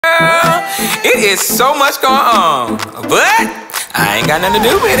It is so much going on, but I ain't got nothing to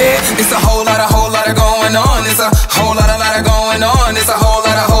do with it. It's a whole lot of going on. It's a whole lot of going on. It's a whole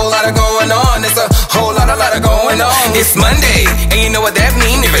lot of going on. It's a whole lot of going on. It's Monday, and you know what that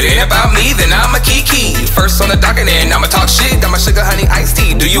mean. If it ain't about me, then I'm a Kiki. First on the docket, and I'ma talk shit. I'm a sugar honey iced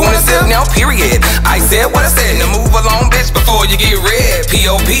tea. Do you wanna sip now? Period. I said what I said. Now move along, bitch, before you get red.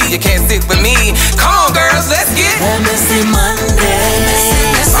 POP, you can't sit with me. Come on, girls, let's get Messy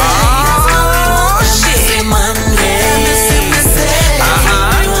Monday. Oh shit. Monday.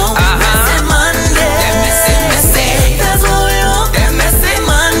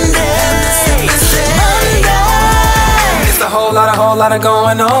 Whole lot of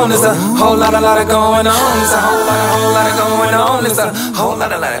going on. It's a whole lot of going on. It's a whole lot of going on. It's a whole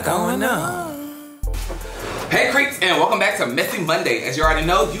lot of going on. Hey creeps, and welcome back to Messy Monday. As you already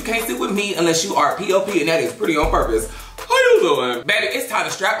know, you can't sit with me unless you are POP, and that is pretty on purpose. How you doing? Baby, it's time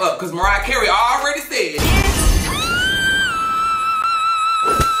to strap up, because Mariah Carey already said.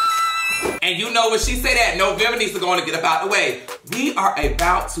 And you know when she said that, November needs to go on and get up out the way. We are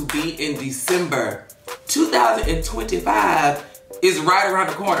about to be in December. 2025 is right around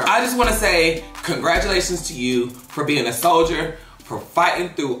the corner. I just want to say congratulations to you for being a soldier, for fighting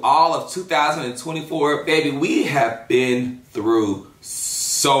through all of 2024. Baby, we have been through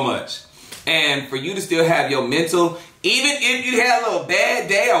so much. And for you to still have your mental, even if you had a little bad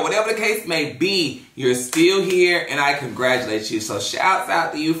day or whatever the case may be, you're still here and I congratulate you. So shouts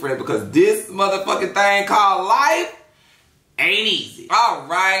out to you, friend, because this motherfucking thing called life ain't easy. All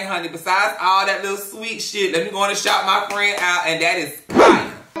right, honey. Besides all that little sweet shit, let me go on and shout my friend out, and that is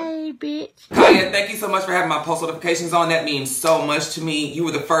Kaya. Hey, bitch. Kaya, thank you so much for having my post notifications on. That means so much to me. You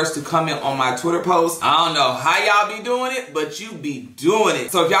were the first to comment on my Twitter post. I don't know how y'all be doing it, but you be doing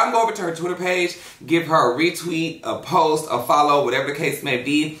it. So if y'all can go over to her Twitter page, give her a retweet, a post, a follow, whatever the case may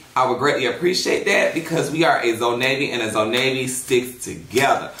be, I would greatly appreciate that because we are a Zone Navy and a Zone Navy sticks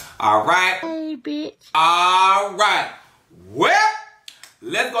together. All right? Hey, bitch. All right. Well,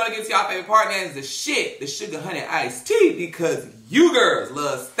 let's go and get to y'all favorite part, and that is the shit, the sugar honey iced tea, because you girls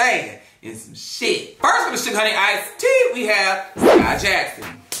love staying in some shit. First for the sugar honey iced tea, we have Sky Jackson.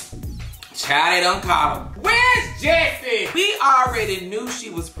 Child, they done caught him. Where's Jackson? We already knew she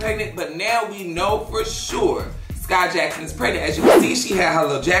was pregnant, but now we know for sure Sky Jackson is pregnant. As you can see, she had her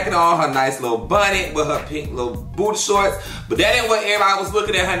little jacket on, her nice little bonnet with her pink little booty shorts. But that ain't what everybody was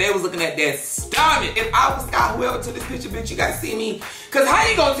looking at her. They was looking at that stomach. If I was Sky, whoever took this picture, bitch, you gotta see me. Cause how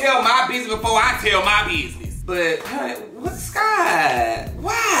you gonna tell my business before I tell my business? But honey, what's Sky?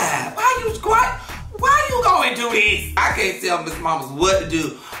 Why? Why you gonna do this? I can't tell Miss Mamas what to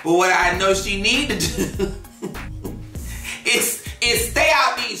do. But what I know she need to do is stay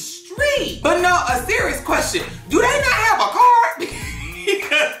out these streets. But no, a serious question. Do they not have a card?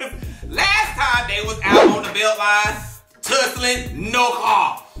 Because last time they was out on the belt line, tussling, no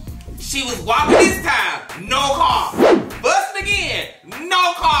car. She was walking this time, no car. Busting again,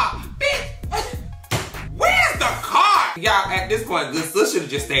 no car. Bitch, where's the car? Y'all, at this point, good sis should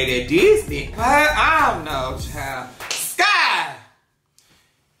have just stayed at Disney. But I don't know, child. Sky,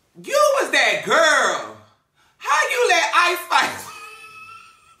 you was that girl. How you let Ice Spice?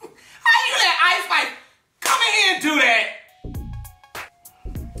 How you let Ice Spice come in here and do that?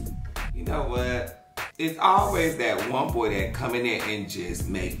 You know what? It's always that one boy that come in there and just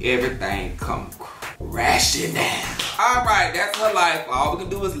make everything come crashing down. All right, that's her life. All we can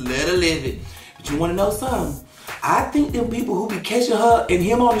do is let her live it. But you want to know something? I think them people who be catching her and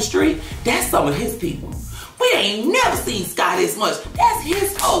him on the street, that's some of his people. We ain't never seen Sky this much. That's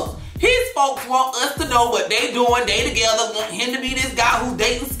his folks. His folks want us to know what they doing. They together, want him to be this guy who's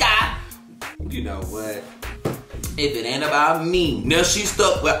dating Sky. You know what? If it ain't about me, now she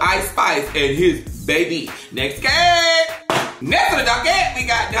stuck with Ice Spice and his baby. Next game. Next on the docket, we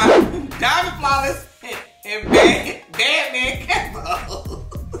got Diamond Flawless and Batman Capo.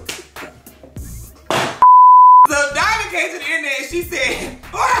 So Diamond came to the internet and she said,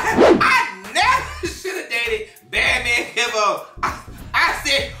 I never should have dated Batman Capo. I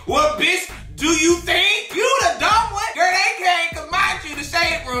said, well, bitch, do you think? You the dumb one? Girl, they came, because mind you, the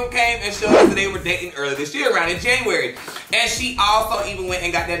Shade Room came and showed us that they were dating earlier this year, around in January. And she also even went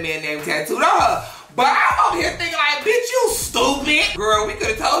and got that man name tattooed on her. But I'm over here thinking like, bitch, you stupid. Girl, we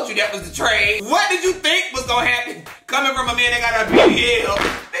could have told you that was the trade. What did you think was going to happen coming from a man that got a BBL?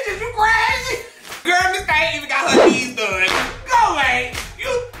 Bitch, is you crazy? Girl, Miss Kay even got her knees done. Go away. You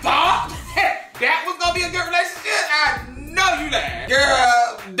thought that was going to be a good relationship? I know you lied.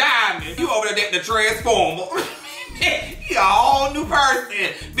 Girl, Diamond, you over there dating the Transformer. You a whole new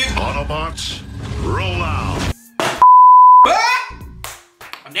person. Bitch. Autobots, roll out. But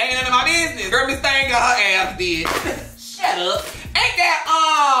Ain't none of my business. Girl, Miss Thing got her ass did. Shut up. Ain't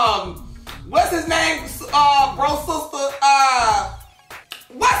that, what's his name? Bro sister,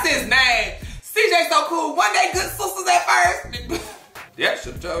 what's his name? CJ So Cool. One day good sisters at first. That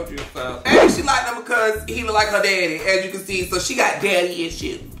should've told you about. And she liked him because he looked like her daddy, as you can see. So she got daddy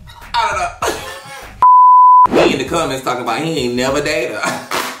issues. I don't know. He in the comments talking about he ain't never dated her.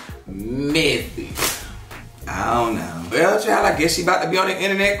 Messy. I don't know. Well, child, I guess she about to be on the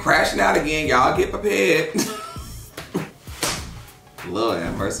internet crashing out again. Y'all get prepared. Lord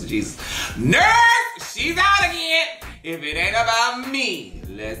have mercy, Jesus. Nurse, she's out again. If it ain't about me,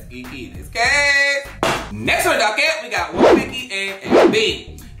 let's get this case. Next on the docket, we got Vicky and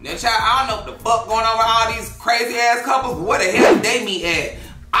B. Now, child, I don't know what the fuck going on with all these crazy ass couples, but where the hell did they meet at?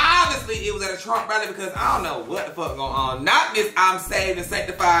 Obviously, it was at a Trump rally because I don't know what the fuck going on. Not Miss I'm saved and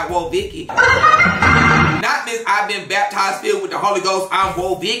sanctified, whoa, Vicky. Not Miss I've been baptized filled with the Holy Ghost, I'm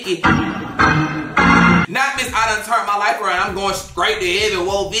whoa, Vicky. Not Miss I done turned my life around, I'm going straight to heaven,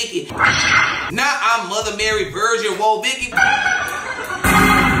 whoa, Vicky. Not I'm Mother Mary Virgin, whoa, Vicky.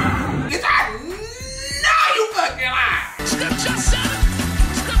 Bitch, I know you fucking lying. Scripture said it.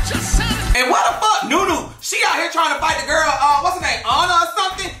 Scripture said it. And what the fuck, Nunu? She out here trying to fight the girl, what's her name, Anna or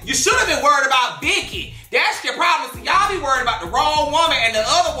something? You should have been worried about Vicky. That's your problem. So y'all be worried about the wrong woman and the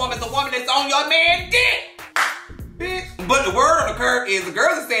other woman's the woman that's on your man's dick. Bitch. But the word on the curve is the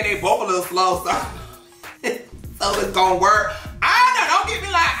girls are saying they both a little slow, so it's gonna work. I don't get me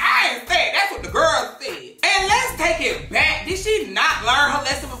like, I ain't saying. That's what the girls said. And let's take it back. Did she not learn her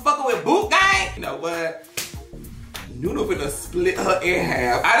lesson from fucking with Boot Gang? You know what? Nunu finna split her in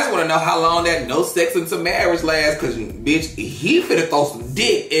half. I just wanna know how long that no sex until marriage lasts, cause bitch, he finna throw some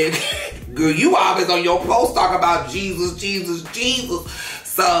dick and girl, you always on your post talking about Jesus, Jesus, Jesus.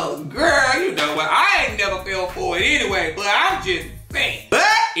 So, girl, you know what? I ain't never fell for it anyway, but I'm just saying. But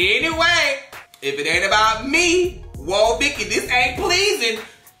anyway, if it ain't about me, whoa, Vicky, this ain't pleasing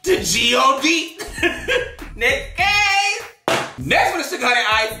to G.O.D. Next case. Next for the Sugar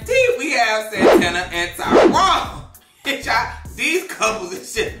Honey Iced Tea, we have Santana and Tyrone. These couples and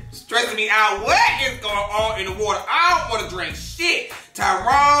shit stressing me out. What is going on in the water? I don't want to drink shit.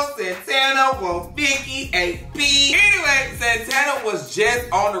 Tyrone, Santana, well, Vicky, AP. Anyway, Santana was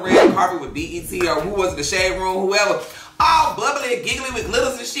just on the red carpet with BET or who was it, the Shade Room, whoever. All bubbly and giggly with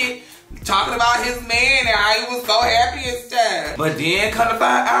glitters and shit. Talking about his man and how he was so happy and stuff. But then come to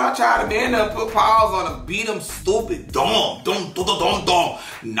find out, child, the man done put paws on him, beat him stupid. Dumb.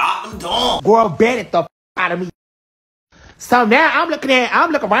 Knock him dumb. Girl, bet it the f out of me. So now I'm looking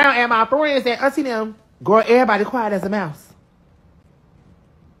around at my friends and I see them. Girl, everybody quiet as a mouse.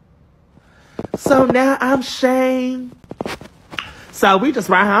 So now I'm shamed. So we just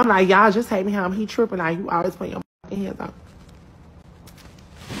right here. I'm like, y'all just hate me how he tripping. Like, you always put your hands on.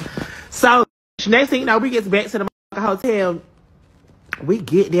 So next thing you know, we get back to the hotel. We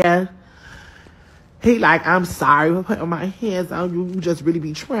get there. He like, I'm sorry for putting my hands on you. You just really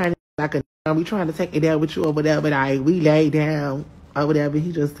be trying like a we trying to take it down with you over there, but we lay down over there, but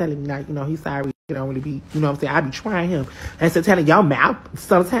he just telling me like, you know, he's sorry. You don't really be, you know what I'm saying? I be trying him. And so telling y'all mouth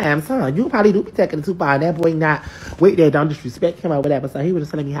sometimes, huh? You probably do be taking it too far. That boy not wait there, don't disrespect him or whatever. So he was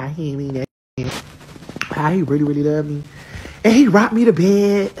just telling me how he mean that, how he really, really loved me. And he rocked me to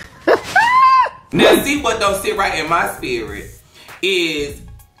bed. Now see what don't sit right in my spirit is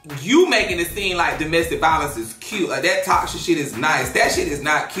you making it seem like domestic violence is cute. Like that toxic shit is nice. That shit is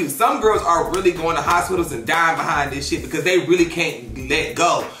not cute. Some girls are really going to hospitals and dying behind this shit because they really can't let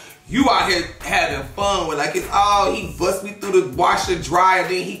go. You out here having fun with like it's all he bust me through the washer dryer,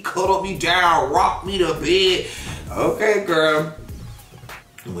 then he cuddled me down, rocked me to bed. Okay, girl.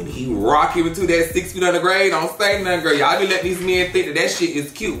 When he rock you into that 6 feet undergrade, don't say nothing, girl. Y'all be letting these men think that shit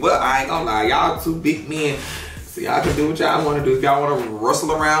is cute. Well, I ain't gonna lie. Y'all two big men. So y'all can do what y'all want to do. If y'all want to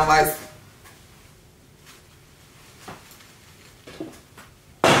rustle around like...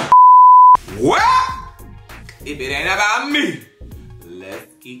 Well, if it ain't about me, let's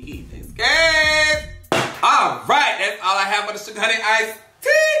kiki this game. All right, that's all I have for the Sugar Honey Iced Tea.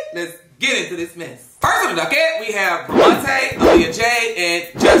 Let's get into this mess. First on the docket, we have Raymonte, Aaliyah J,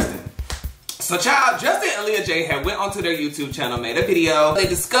 and Justin. So child, Justin and Aaliyah J had went onto their YouTube channel, made a video. They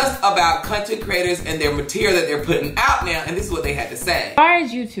discussed about content creators and their material that they're putting out now, and this is what they had to say. As far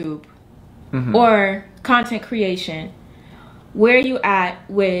as YouTube or content creation, where are you at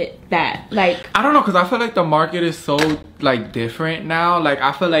with that? Like, I don't know, because I feel like the market is so like different now. Like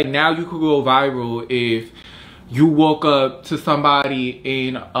I feel like now you could go viral if you woke up to somebody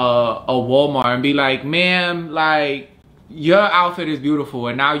in a Walmart and be like, ma'am, like, your outfit is beautiful,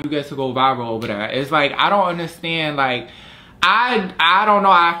 and now you get to go viral over that. It's like, I don't understand, like, I don't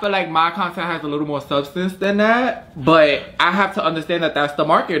know. I feel like my content has a little more substance than that, but I have to understand that that's the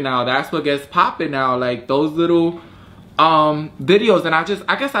market now. That's what gets popping now. Like those little videos, and I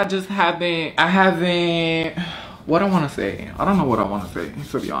guess I just haven't. What I want to say? I don't know what I want to say,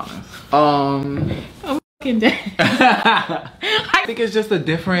 to be honest. I'm fucking dead. I think it's just a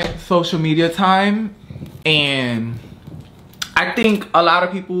different social media time, and I think a lot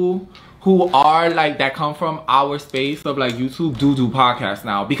of people who are like that come from our space of like YouTube do podcasts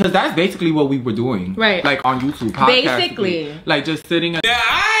now, because that's basically what we were doing, right? Like on YouTube, basically, like just sitting. Now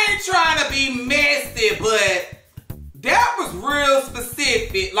I ain't trying to be messy, but that was real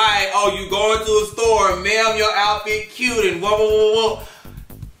specific. Like, oh, you going to a store, ma'am, your outfit cute, and whoa, whoa, whoa, whoa.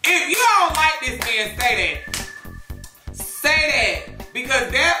 If you don't like this man, say that. Say that. Because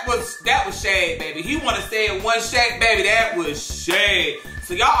that was shade, baby. He want to say it one shade, baby. That was shade.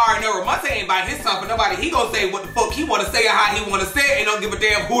 So y'all already know Raymonte ain't buying his stuff for nobody. He gonna say what the fuck he want to say and how he want to say it, and don't give a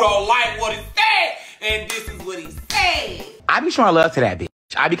damn who don't like what he said. And this is what he said. I be showing love to that bitch.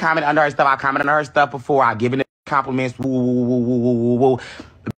 I be commenting under her stuff. I commented on her stuff before. I giving it compliments. Woo, woo, woo, woo, woo, woo, woo.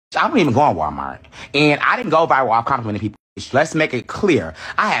 I don't even go on Walmart. And I didn't go viral off complimenting people. Let's make it clear.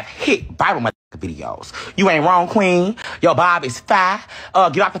 I have hit viral videos. You ain't wrong, queen. Your bob is fire.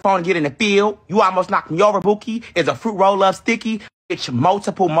 Get off the phone and get in the field. You almost knocked me over, Bookie. Is a fruit roll up sticky? It's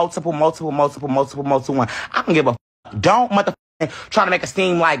multiple one. I don't give a don't motherfucking try to make it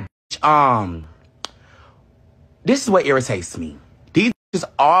seem like this is what irritates me. These just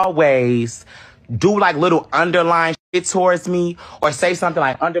always do like little underline shit towards me, or say something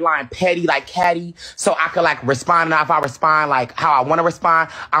like underline petty, like catty, so I could like respond. Now if I respond like how I want to respond,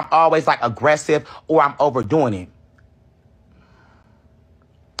 I'm always like aggressive or I'm overdoing it.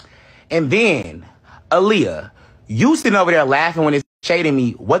 And then Aaliyah, you sitting over there laughing when it's shading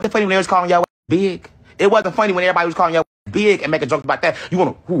me. Wasn't it funny when they was calling y'all big? It wasn't funny when everybody was calling y'all big and making jokes about that. You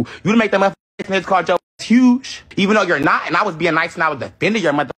want to you to make them motherfuckers call y'all huge, even though you're not. And I was being nice and I was defending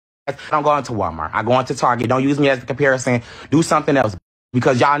your mother. I don't go into Walmart. I go into Target. Don't use me as a comparison. Do something else.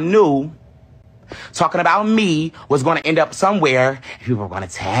 Because y'all knew talking about me was going to end up somewhere and people were going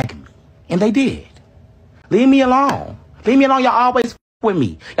to tag me. And they did. Leave me alone. Leave me alone. Y'all always with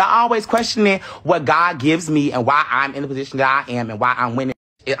me. Y'all always questioning what God gives me and why I'm in the position that I am and why I'm winning.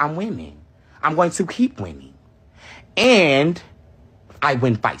 I'm winning. I'm going to keep winning. And I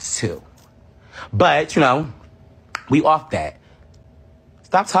win fights too. But, you know, we off that.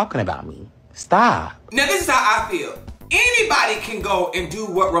 Stop talking about me. Stop. Now, this is how I feel. Anybody can go and do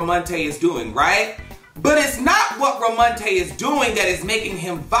what Raymonte is doing, right? But it's not what Raymonte is doing that is making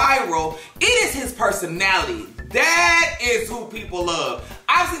him viral. It is his personality. That is who people love.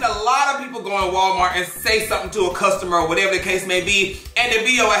 I've seen a lot of people go in Walmart and say something to a customer or whatever the case may be, and the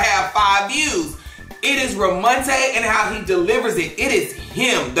video will have 5 views. It is Raymonte and how he delivers it. It is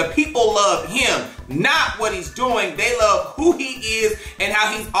him. The people love him, not what he's doing. They love who he is and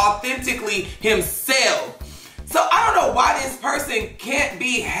how he's authentically himself. So I don't know why this person can't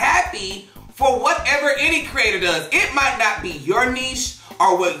be happy for whatever any creator does. It might not be your niche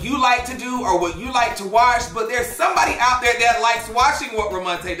or what you like to do or what you like to watch, but there's somebody out there that likes watching what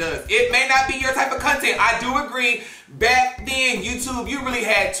Raymonte does. It may not be your type of content. I do agree. Back then, YouTube, you really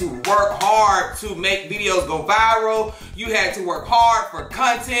had to work hard to make videos go viral. You had to work hard for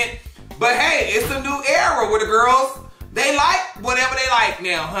content. But hey, it's a new era where the girls, they like whatever they like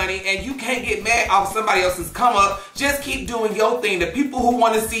now, honey. And you can't get mad off somebody else's come up. Just keep doing your thing. The people who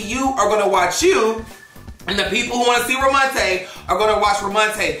want to see you are going to watch you. And the people who want to see Raymonte are going to watch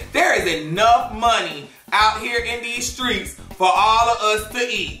Raymonte. There is enough money out here in these streets for all of us to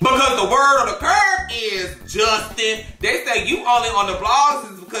eat. Because the word on the curb is, Justin, they say you only on the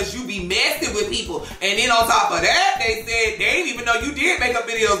blogs is because you be messing with people. And then on top of that, they said they didn't even know you did makeup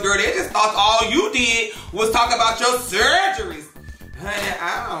videos, girl. They just thought all you did was talk about your surgeries. Honey,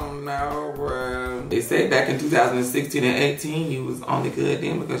 I don't know, bro. They said back in 2016 and 18, you was only good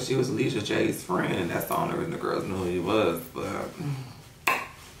then because she was Alicia J's friend, and that's the only reason the girls knew who he was, but...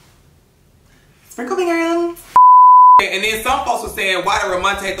 Sprinkle me around. And then some folks were saying, why did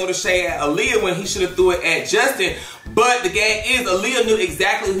Raymonte throw the shade at Aaliyah when he should have threw it at Justin? But the game is, Aaliyah knew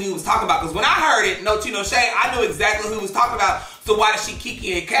exactly who he was talking about. Because when I heard it, no tea, no shade, I knew exactly who he was talking about. So why did she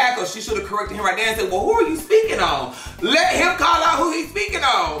kiki and cackle? She should have corrected him right there and said, well, who are you speaking on? Let him call out who he's speaking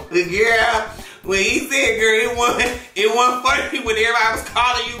on. Yeah, when he said, girl, it wasn't funny when everybody was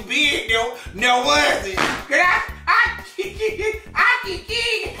calling you big. No, was it? Girl, I kiki.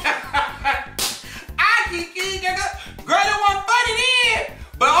 Girl, it wasn't funny then.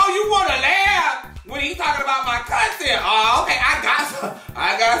 But oh, you want to laugh when he talking about my content. Oh, okay, I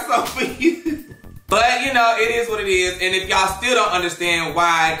got some for you. But you know, it is what it is. And if y'all still don't understand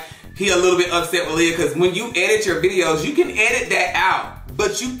why he a little bit upset with Leah, because when you edit your videos, you can edit that out,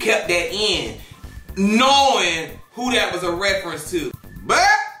 but you kept that in, knowing who that was a reference to. But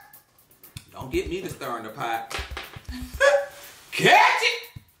don't get me to stir in the pot. Catch it!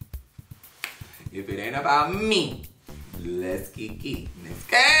 If it ain't about me, let's kick it. Let's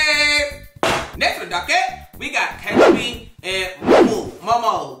go. Next for the docket, we got KB and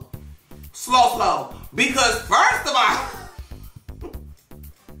Momo. Slow. Because first of all,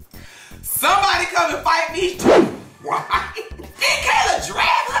 somebody come and fight me. Why? Did Kayla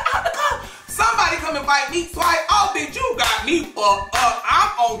drag her out the car? Somebody come and fight me twice. Oh, bitch, you got me fucked up.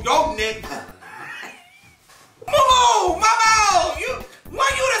 I'm on your neck. Momo, you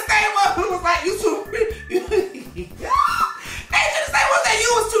the same one who was like, you too pretty. They should have said one that you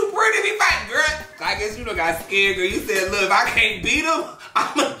was too pretty to be fighting, girl. I guess you done got scared, girl. You said, look, if I can't beat him,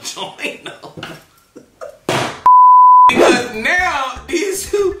 I'ma join them. Because now these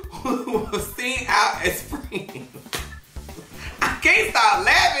two were seen out as friends. I can't stop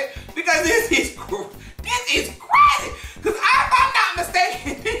laughing because this is crazy. Because if I'm not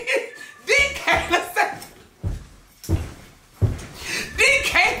mistaken, did Kayla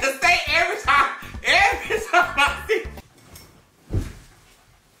say every time I see,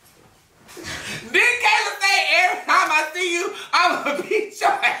 did Kayla say every time I see you, I'ma beat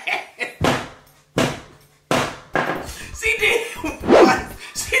your ass? She did it once.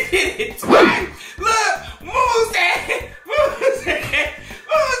 She did it twice. Look, Moo said,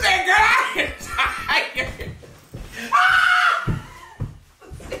 girl, I am tired. Ah!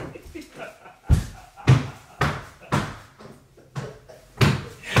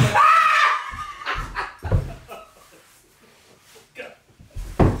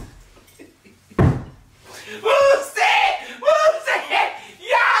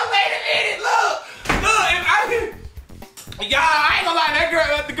 Y'all, I ain't gonna lie, that girl,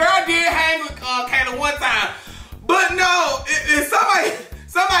 the girl did hang with Kayla one time. But no, if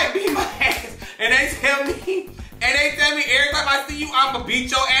somebody beat my ass and they tell me every time I see you, I'ma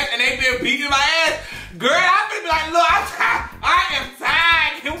beat your ass, and they been beating my ass, girl, I'm gonna be like, look, I am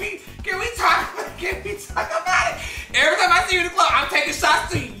tired. Can we talk about it? Every time I see you in the club, I'm taking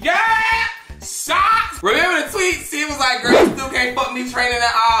shots to you. Yeah! Shots! Remember the tweet? She was like, girl, you still can't fuck me training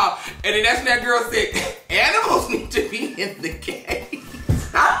at all. And then that's when that girl said, animals need to be in the cage.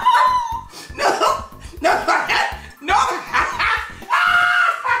 No.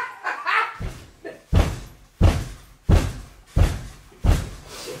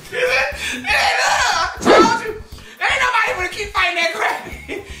 I told you, ain't nobody gonna keep fighting that crap.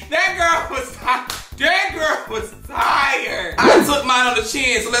 That girl was tired. I took mine on the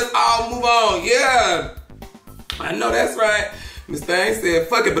chin, so let's all move on. Yeah, I know that's right. Miss Thang said,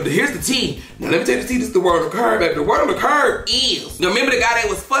 fuck it, but here's the tea. Now let me tell you the tea, this is the word on the curb, baby. The word on the curb is, you remember the guy that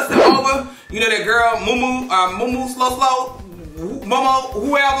was fussing over, you know that girl, Mumu, slow, Momo,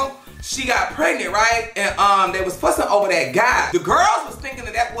 whoever, she got pregnant, right? And they was fussing over that guy. The girls was thinking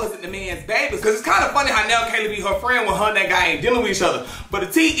that wasn't the man's baby, because it's kind of funny how now Kayla be her friend when her and that guy ain't dealing with each other. But the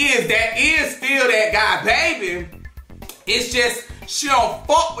tea is, that is still that guy baby. It's just, she don't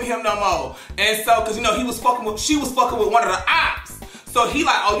fuck with him no more. And so, cause you know, she was fucking with one of the ops. So he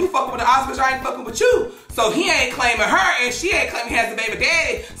like, oh, you fucking with the ops, bitch, I ain't fucking with you. So he ain't claiming her, and she ain't claiming he has the baby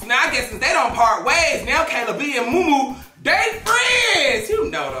daddy. So now I guess since they don't part ways, now Kayla B and Mumu, they friends. You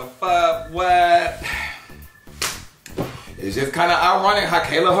know the fuck what? It's just kind of ironic how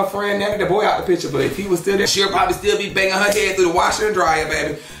Kayla, her friend, nagged the boy out the picture. But if he was still there, she'll probably still be banging her head through the washer and dryer,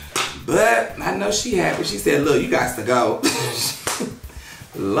 baby. But I know she happy. She said, look, you got to go.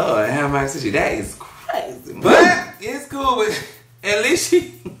 Lord, how much is she? That is crazy. But it's cool. But at least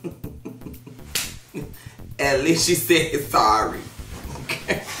she said sorry.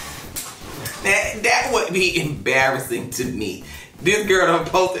 Okay. That would be embarrassing to me. This girl done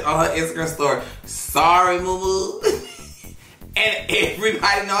posted on her Instagram story, sorry, Moo. And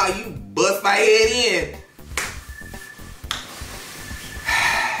everybody know how you bust my head in.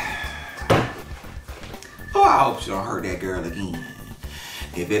 Oh, I hope she don't hurt that girl again.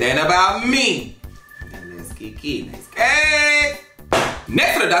 If it ain't about me, then let's kick it.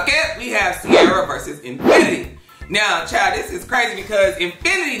 Next to the docket, we have Sierra versus Infinity. Now, child, this is crazy because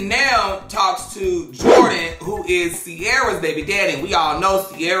Infinity now talks to Jordan, who is Sierra's baby daddy. And we all know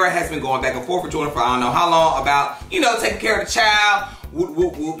Sierra has been going back and forth with Jordan for I don't know how long about, you know, taking care of the child, whoop,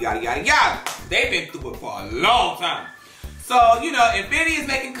 whoop, whoop, yada, yada, yada. They've been through it for a long time. So, you know, Infinity is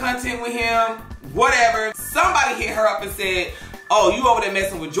making content with him, whatever. Somebody hit her up and said, oh, you over there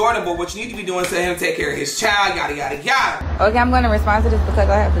messing with Jordan, but what you need to be doing is to him take care of his child, yada, yada, yada. Okay, I'm going to respond to this because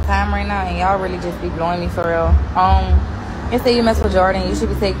I have the time right now, and y'all really just be blowing me for real. You say you mess with Jordan, you should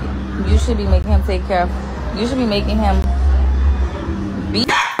be making him take care of, you should be making him be.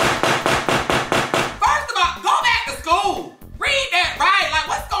 First of all, go back to school. Read that, right? Like,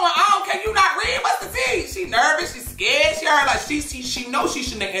 what's going on? Can you not read? What's the tea? She nervous, she's scared, she heard like she knows she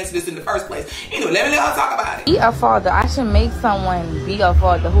shouldn't have answered this in the first place. Anyway, let her talk about it. Be a father. I should make someone be a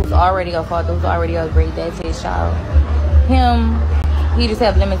father who's already a father, who's already a great dad to his child. He just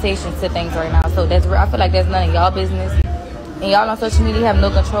have limitations to things right now. So that's I feel like that's none of y'all business. And y'all on social media have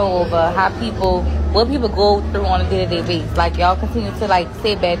no control over what people go through on a day-to-day basis. Like, y'all continue to like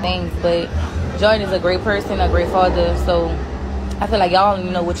say bad things, but Jordan is a great person, a great father. So I feel like y'all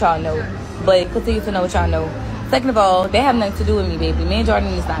only know what y'all know, but continue to know what y'all know. Second of all, they have nothing to do with me, baby. Me and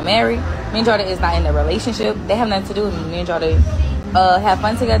Jordan is not married. Me and Jordan is not in a relationship. They have nothing to do with me. Me and Jordan have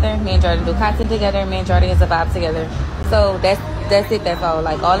fun together. Me and Jordan do content together. Me and Jordan is a vibe together. So that's it. That's all.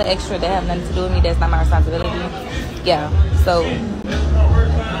 Like, all the extra, they have nothing to do with me. That's not my responsibility. Yeah. So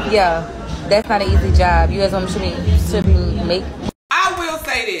yeah, that's not an easy job. You guys should be make. I will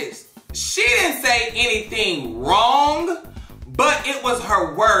say this. She didn't say anything wrong, but it was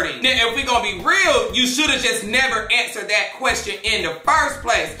her wording. Now, if we're gonna be real, you should have just never answered that question in the first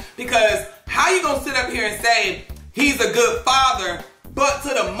place. Because how you gonna sit up here and say he's a good father, but to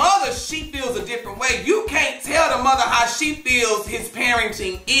the mother, she feels a different way? You can't tell the mother how she feels his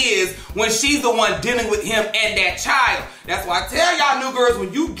parenting is when she's the one dealing with him and that child. That's why I tell y'all new girls,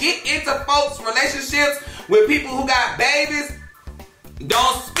 when you get into folks' relationships with people who got babies,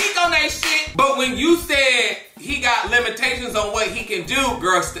 don't speak on that shit. But when you said he got limitations on what he can do,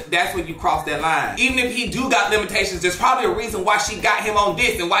 girl, that's when you cross that line. Even if he do got limitations, there's probably a reason why she got him on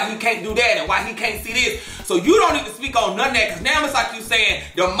this and why he can't do that and why he can't see this. So you don't need to speak on none of that, because now it's like you saying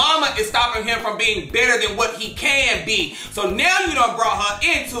the mama is stopping him from being better than what he can be. So now you done brought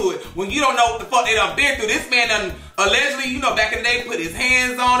her into it when you don't know what the fuck they done been through. This man done allegedly, you know, back in the day, put his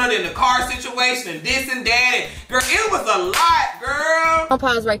hands on her in the car situation and this and that. And girl, it was a lot, girl. I'll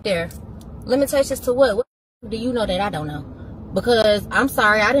pause right there. Limitations to what? What do you know that I don't know? Because I'm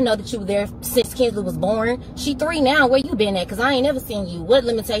sorry, I didn't know that you were there since Kinsley was born. She 3 now. Where you been at? Because I ain't never seen you. What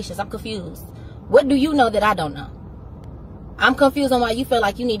limitations? I'm confused. What do you know that I don't know? I'm confused on why you feel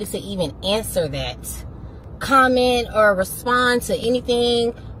like you needed to even answer that, comment or respond to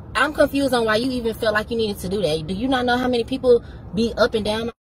anything. I'm confused on why you even feel like you needed to do that. Do you not know how many people be up and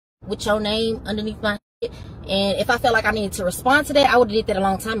down with your name underneath my shit? And if I felt like I needed to respond to that, I would have did that a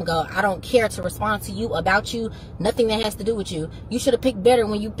long time ago. I don't care to respond to you, about you, nothing that has to do with you. You should have picked better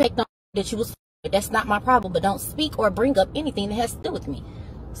when you picked on that you was. That's not my problem. But don't speak or bring up anything that has to do with me.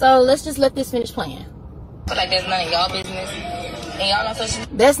 So let's just let this finish playing. I feel like that's none of y'all business. And y'all don't social.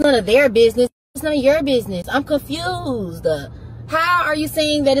 That's none of their business. It's none of your business. I'm confused. How are you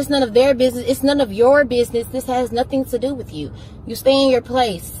saying that it's none of their business? It's none of your business. This has nothing to do with you. You stay in your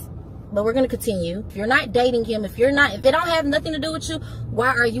place. But we're going to continue. If you're not dating him, if it don't have nothing to do with you, why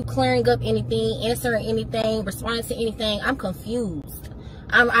are you clearing up anything, answering anything, responding to anything? I'm confused.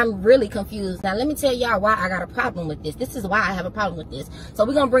 I'm really confused. Now, let me tell y'all why I got a problem with this. This is why I have a problem with this. So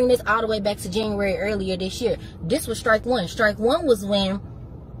we're going to bring this all the way back to January earlier this year. This was strike one. Strike one was when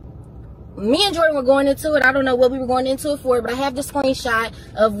me and Jordan were going into it. I don't know what we were going into it for, but I have the screenshot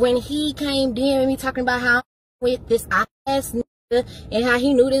of when he came DMing me talking about how with this ass nigga and how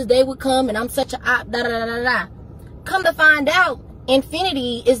he knew this day would come and I'm such a op, da da da da da. Come to find out,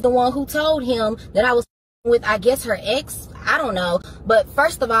 Infinity is the one who told him that I was with, I guess, her ex. I don't know. But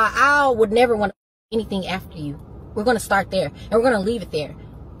first of all, I would never want to do anything after you. We're going to start there and we're going to leave it there.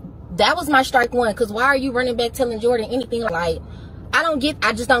 That was my strike one. Because why are you running back telling Jordan anything? Like,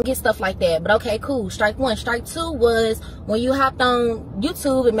 I just don't get stuff like that. But okay, cool. Strike one. Strike two was when you hopped on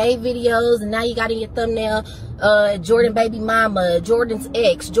YouTube and made videos and now you got in your thumbnail Jordan baby mama, Jordan's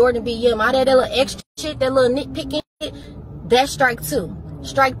ex, Jordan BM, all that little extra shit, that little nitpicking shit. That's strike two.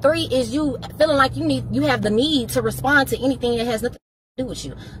 Strike three is you feeling like you have the need to respond to anything that has nothing to do with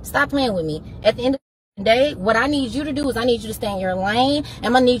you. Stop playing with me. At the end of the day, what I need you to do is I need you to stay in your lane,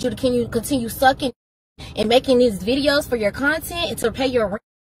 and I need you to continue sucking and making these videos for your content and to pay your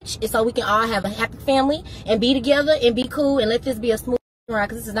rent, so we can all have a happy family and be together and be cool and let this be a smooth ride,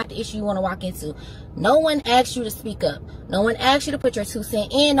 because this is not the issue you want to walk into. No one asked you to speak up. No one asked you to put your 2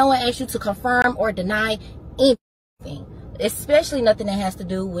 cents in. No one asked you to confirm or deny anything. Especially nothing that has to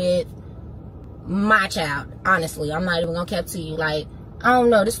do with my child. Honestly, I'm not even gonna cap to you. Like, I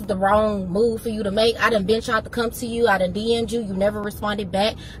don't know, this was the wrong move for you to make. I done been tried to come to you. I done DM'd you. You never responded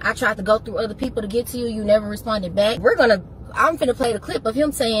back. I tried to go through other people to get to you. You never responded back. We're gonna I'm finna play the clip of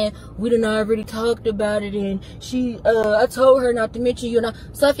him saying, we done already talked about it, and I told her not to mention you.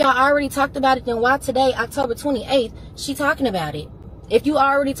 So if y'all already talked about it, then why today, October 28th, she talking about it? If you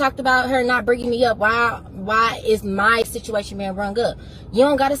already talked about her not bringing me up, why is my situation being brung up? You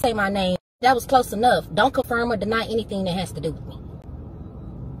don't gotta say my name. That was close enough. Don't confirm or deny anything that has to do with me.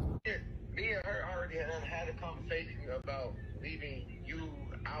 Me and her already had a conversation about leaving you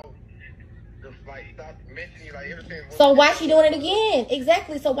out. Like, stop mentioning you, like, everything. So why she doing it again?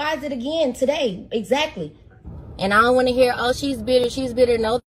 Exactly. So why is it again today? Exactly. And I don't want to hear, oh, she's bitter.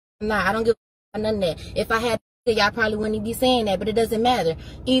 No, I'm not. I don't give a none of that. If I had, y'all probably wouldn't be saying that, but it doesn't matter.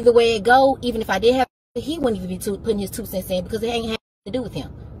 Either way it go, even if I did have, he wouldn't even be putting his 2 cents in, because it ain't had to do with him.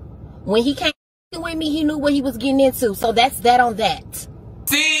 When he came with me, he knew what he was getting into. So that's that on that.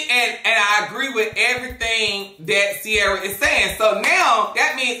 See, and I agree with everything that Sierra is saying. So now,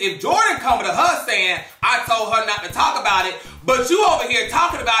 that means if Jordan coming to her saying, I told her not to talk about it, but you over here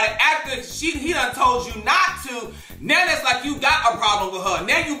talking about it after he done told you not to, now that's like you got a problem with her.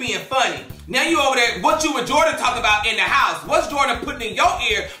 Now you being funny. Now you over there, what you and Jordan talk about in the house. What's Jordan putting in your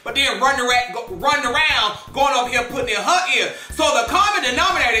ear, but then running around, going over here putting in her ear. So the common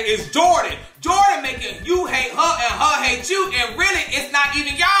denominator is Jordan. Jordan making you hate her and her hate you, and really it's not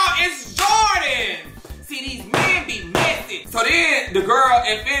even y'all, it's Jordan. See, these men be messy. So then the girl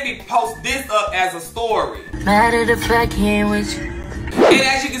Infinity posts this up as a story. Matter the fact he ain't with you. And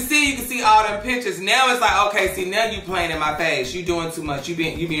as you can see all them pictures. Now it's like, okay, see, now you playing in my face. You doing too much. You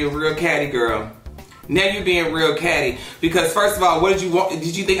being real catty, girl. Now you being real catty. Because first of all, what did you want?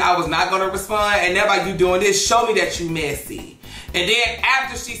 Did you think I was not gonna respond? And now by you doing this, show me that you messy. And then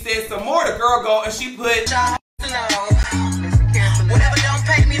after she said some more, the girl go and she put, Whatever don't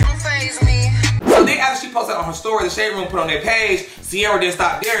pay me, don't faze me. so then after she posted on her story, the Shade Room put on their page, Sierra didn't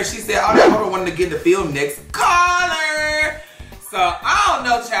stop there, and she said, oh, that woman wanted to get in the field next. Call her. So I don't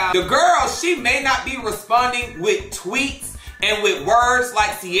know, child. The girl, she may not be responding with tweets and with words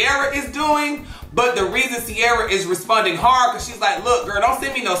like Sierra is doing, but the reason Sierra is responding hard, because she's like, look, girl, don't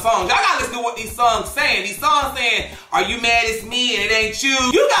send me no songs. Y'all gotta listen to what these songs saying. These songs saying, are you mad it's me and it ain't you?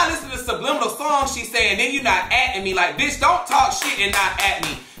 You gotta listen to the subliminal songs she's saying, then you not atting me. Like, bitch, don't talk shit and not at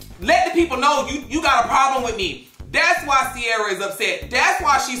me. Let the people know you got a problem with me. That's why Sierra is upset. That's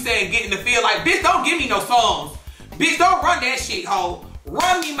why she's saying get in the field. Like, bitch, don't give me no songs. Bitch, don't run that shit, ho.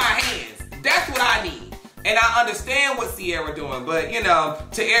 Run me my hands. That's what I need. And I understand what Sierra doing, but you know,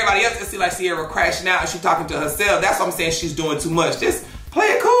 to everybody else, it seems like Sierra crashing out and she talking to herself. That's what I'm saying, she's doing too much. Just play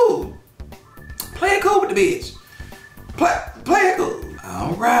it cool. Play it cool with the bitch. Play it cool.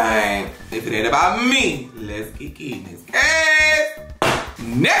 All right. If it ain't about me, let's get in this case.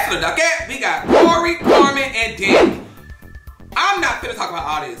 Next on the docket, we got Corey, Carmen, and Danny. I'm not gonna talk about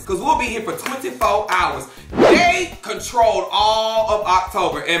all this because we'll be here for 24 hours. They controlled all of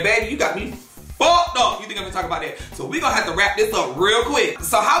October, and baby, you got me fucked up. You think I'm gonna talk about that? So we're gonna have to wrap this up real quick.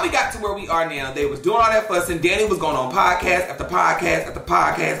 So how we got to where we are now, they was doing all that fussing. Danny was going on podcast after podcast after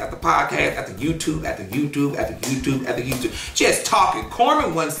podcast after podcast after YouTube after YouTube after YouTube after YouTube. Just talking.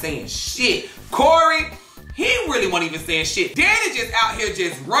 Carmen wasn't saying shit. Corey, he really wasn't even saying shit. Danny just out here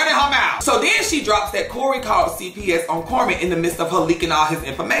just running her mouth. So then she drops that Corey called CPS on Carmen in the midst of her leaking all his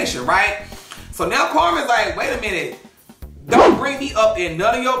information, right? So now Carmen's like, wait a minute. Don't bring me up in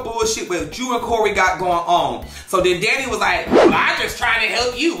none of your bullshit what you and Corey got going on. So then Danny was like, well, I'm just trying to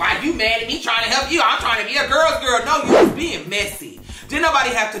help you. Why you mad at me trying to help you? I'm trying to be a girl's girl. No, you was being messy. Didn't nobody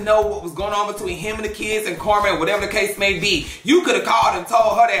have to know what was going on between him and the kids and Carmen, whatever the case may be. You could have called and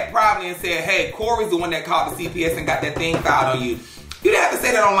told her that probably and said, hey, Corey's the one that called the CPS and got that thing filed on you. You didn't have to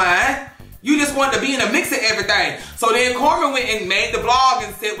say that online. You just wanted to be in a mix of everything. So then Carmen went and made the blog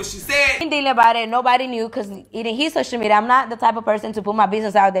and said what she said. Dealing about it, nobody knew because in his social media, I'm not the type of person to put my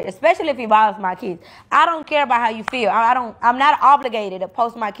business out there, especially if it involves my kids. I don't care about how you feel. I'm not obligated to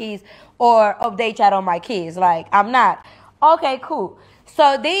post my kids or update chat on my kids. Like, I'm not. Okay, cool.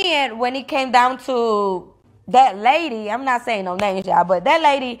 So then when it came down to that lady, I'm not saying no names, y'all, but that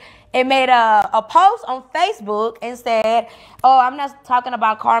lady, it made a post on Facebook and said, oh, I'm not talking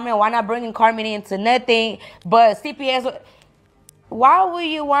about Carmen. Why not bringing Carmen into nothing? But CPS, why would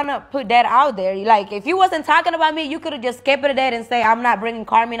you want to put that out there? Like, if you wasn't talking about me, you could have just kept it at that and say, I'm not bringing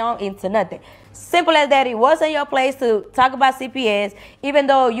Carmen on into nothing. Simple as that. It wasn't your place to talk about CPS. Even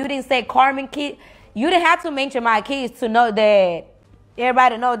though you didn't say Carmen kid, you didn't have to mention my kids to know that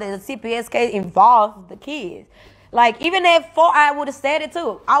everybody know that the CPS case involves the kids. Like, even if I would have said it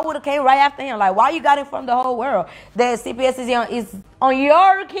too, I would have came right after him. Like, why you got it from the whole world that CPS is on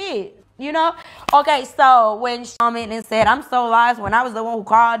your kids? You know? Okay, so when she commented and said, I'm so lost when I was the one who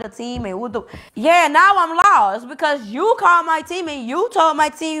called the team and what the... Yeah, now I'm lost because you called my team and you told my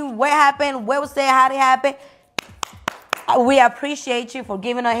team what happened, what was said, how it happened. We appreciate you for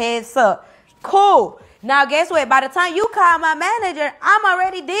giving a heads up. Cool. Now, guess what? By the time you call my manager, I'm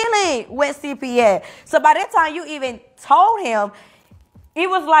already dealing with CPS. So by the time you even told him, it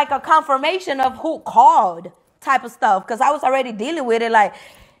was like a confirmation of who called type of stuff because I was already dealing with it. Like,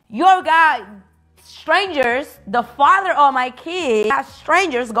 your guy, strangers, the father of my kid, got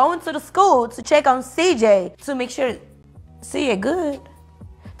strangers going to the school to check on CJ to make sure CJ good,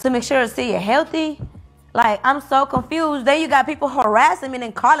 to make sure CJ healthy. Like, I'm so confused. Then you got people harassing me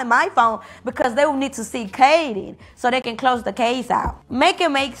and calling my phone because they will need to see Kaden so they can close the case out. Make it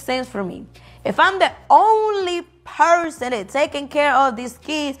make sense for me. If I'm the only person that's taking care of these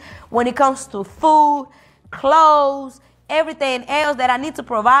kids when it comes to food, clothes, everything else that I need to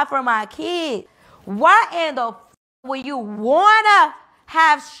provide for my kids, why in the would you wanna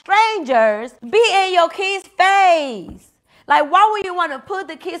have strangers be in your kids' face? Like, why would you want to put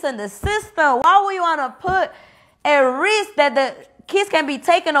the kids in the system? Why would you want to put a risk that the kids can be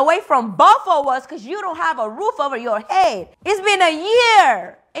taken away from both of us because you don't have a roof over your head? It's been a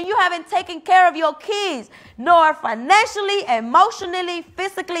year and you haven't taken care of your kids, nor financially, emotionally,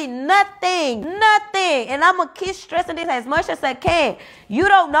 physically, nothing. And I'm going to keep stressing this as much as I can. You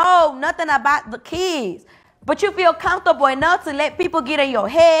don't know nothing about the kids, but you feel comfortable enough to let people get in your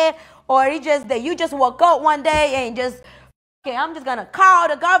head, or it's just that you just woke up one day and just, okay, I'm just going to call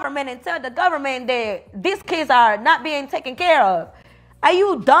the government and tell the government that these kids are not being taken care of. Are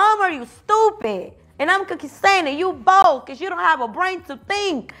you dumb or are you stupid? And I'm saying that you both, because you don't have a brain to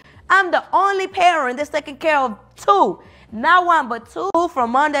think. I'm the only parent that's taking care of two. Not one, but two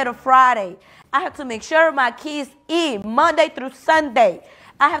from Monday to Friday. I have to make sure my kids eat Monday through Sunday.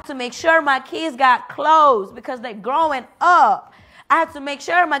 I have to make sure my kids got clothes because they're growing up. I have to make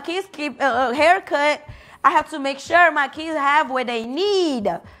sure my kids keep a haircut. I have to make sure my kids have what they need.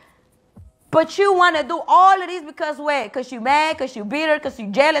 But you want to do all of this because what? Because you mad, because you bitter, because you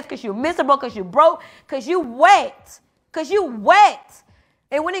jealous, because you miserable, because you broke, because you wet. Because you wet.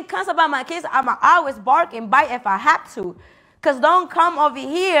 And when it comes about my kids, I'm always bark and bite if I have to. Because don't come over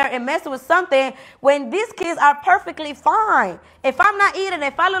here and mess with something when these kids are perfectly fine. If I'm not eating,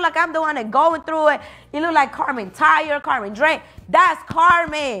 if I look like I'm the one that going through it, you look like Carmen tired, Carmen drank. That's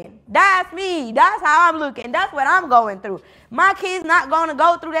Carmen. That's me. That's how I'm looking. That's what I'm going through. My kids not going to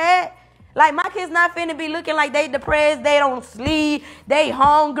go through that. Like, my kids not finna be looking like they depressed, they don't sleep, they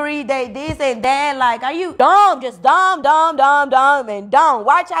hungry, they this and that. Like, are you dumb? Just dumb, and dumb.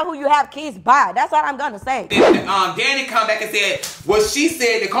 Watch out who you have kids by. That's what I'm gonna say. Danny come back and said, well, she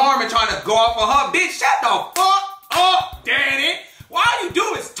said that Carmen trying to go off on her. Bitch, shut the fuck up, Danny. Why you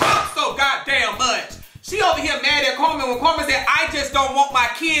do is talk so goddamn much. She over here mad at Carmen when Carmen said, I just don't want my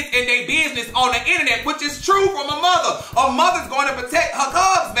kids in their business on the internet, which is true from a mother. A mother's going to protect her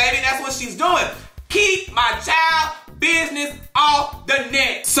cubs, baby. That's what she's doing. Keep my child business off the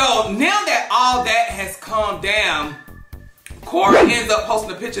net. So now that all that has calmed down, Corey ends up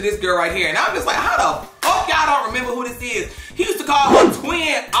posting a picture of this girl right here. And I'm just like, how the fuck y'all don't remember who this is? He used to call her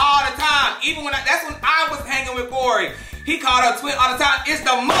twin all the time. Even when that's when I was hanging with Corey. He called her twin all the time. It's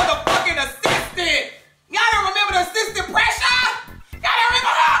the motherfucking assistant. Y'all don't remember the assistant Pressure? Y'all don't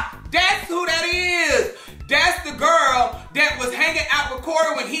remember her? That's who that is. That's the girl that was hanging out with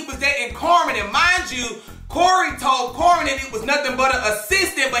Corey when he was dating Carmen. And mind you, Corey told Carmen that it was nothing but an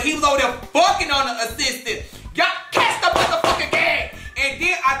assistant, but he was over there fucking on the assistant. Y'all catch the motherfucking gang. And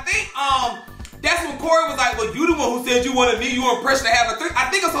then I think that's when Corey was like, well, you the one who said you wanted me, you were Pressure to have a threesome.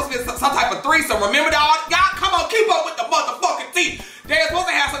 I think it's supposed to be some type of threesome. Remember that? Y'all come on, keep up with the motherfucking teeth. They were supposed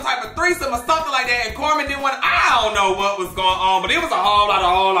to have some type of threesome or something like that, and Carmen didn't want to, I don't know what was going on, but it was a whole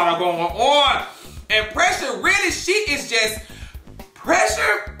lot of going on. And Pressure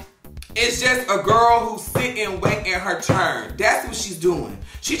is just a girl who's sitting waiting her turn. That's what she's doing.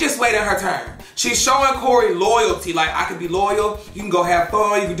 She's just waiting her turn. She's showing Corey loyalty, like, I can be loyal, you can go have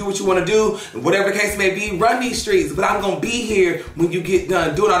fun, you can do what you want to do, whatever the case may be, run these streets, but I'm going to be here when you get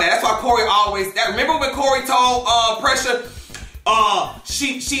done doing all that. That's why Corey always, remember when Corey told Pressure,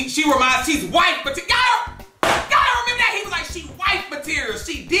 she's wife material. Y'all don't remember that? He was like, she wife material.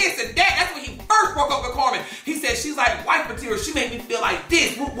 She this and that. That's when he first broke up with Carmen. He said, she's like wife material. She made me feel like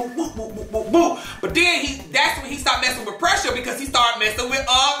this. Whoop, whoop, whoop, whoop, whoop, whoop, whoop. But then that's when he stopped messing with Pressure because he started messing with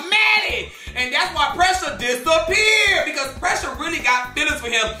Maddie. And that's why Pressure disappeared, because Pressure really got feelings for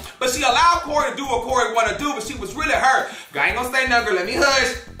him. But she allowed Corey to do what Corey wanted to do, but she was really hurt. I ain't gonna say nothing, girl. Let me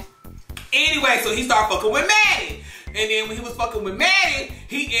hush. Anyway, so he started fucking with Maddie. And then when he was fucking with Maddie,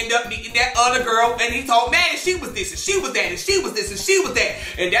 he ended up meeting that other girl, and he told Maddie she was this and she was that and she was this and she was that.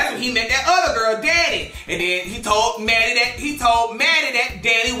 And that's when he met that other girl, Danny. And then he told Maddie that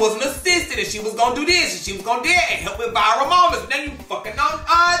Danny was an assistant and she was gonna do this and she was gonna do that and help with viral moments. Now you fucking on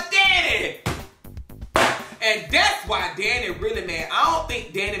Danny. And that's why Danny really mad. I don't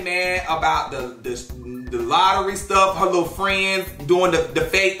think Danny mad about the lottery stuff, her little friends doing the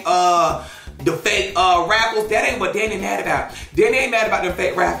fake raffles. That ain't what Danny mad about. Danny ain't mad about them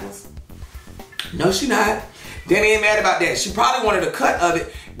fake raffles. No, she not. Danny ain't mad about that. She probably wanted a cut of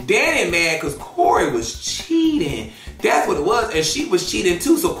it. Danny mad because Corey was cheating. That's what it was. And she was cheating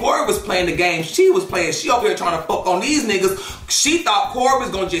too. So Corey was playing the game she was playing. She over here trying to fuck on these niggas. She thought Corey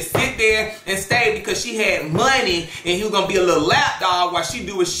was going to just sit there and stay because she had money and he was going to be a little lapdog while she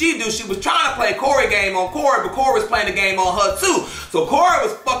do what she do. She was trying to play Corey game on Corey, but Corey was playing the game on her too. So Corey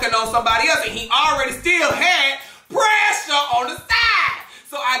was fucking on somebody else and he already still had pressure on the side.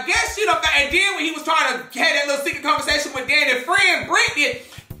 So I guess she don't. And then when he was trying to have that little secret conversation with Danny's friend Brittany,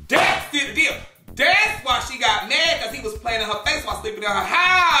 that's the deal. That's why she got mad, because he was playing in her face while sleeping in her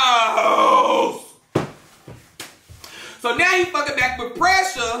house. So now he fucking back with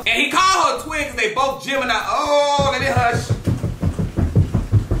pressure, and he called her twin because they both Gemini. Oh, let me hush.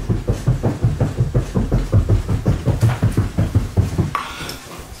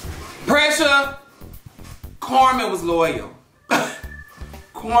 Pressure. Carmen was loyal.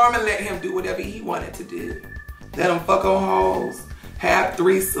 Carmen let him do whatever he wanted to do. Let him fuck on hoes, have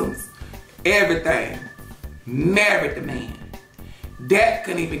threesomes, everything. Married the man. That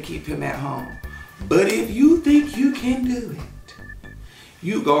couldn't even keep him at home. But if you think you can do it,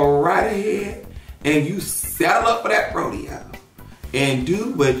 you go right ahead and you saddle up for that rodeo and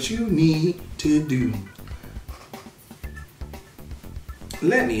do what you need to do.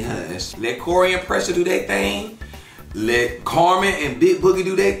 Let me hush. Let Corey and Pressure do their thing. Let Carmen and Big Boogie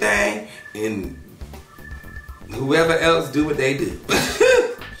do their thing. And whoever else do what they do.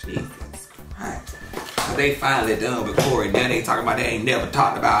 Jesus Christ. They finally done with Corey. Now they talking about they ain't never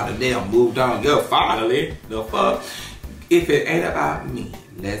talked about it. They done moved on. Yo, finally. The fuck? If it ain't about me,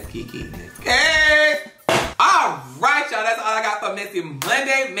 let's kick it. Let's get. Alright, y'all. That's all I got for Messy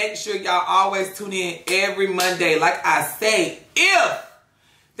Monday. Make sure y'all always tune in every Monday. Like I say, if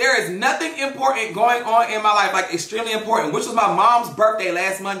there is nothing important going on in my life, like extremely important, which was my mom's birthday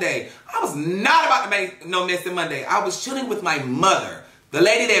last Monday. I was not about to make no Messy Monday. I was chilling with my mother. The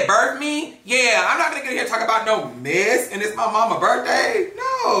lady that birthed me, yeah, I'm not going to get here and talk about no mess, and it's my mama's birthday.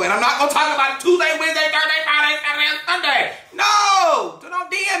 No, and I'm not going to talk about Tuesday, Wednesday, Thursday, Friday, Saturday, and Sunday. No, don't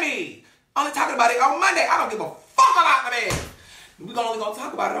DM me. Only talking about it on Monday. I don't give a fuck about the mess. We're only going to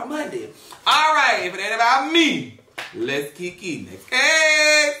talk about it on Monday. All right, if it ain't about me, let's kick it. Next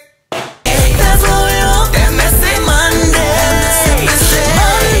case. That's what we want. That Messy Monday.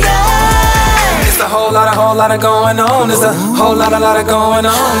 It's a whole lot of going on. It's a whole lot of going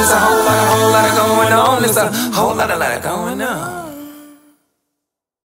on. It's a whole lot of going on. It's a whole lot of going on.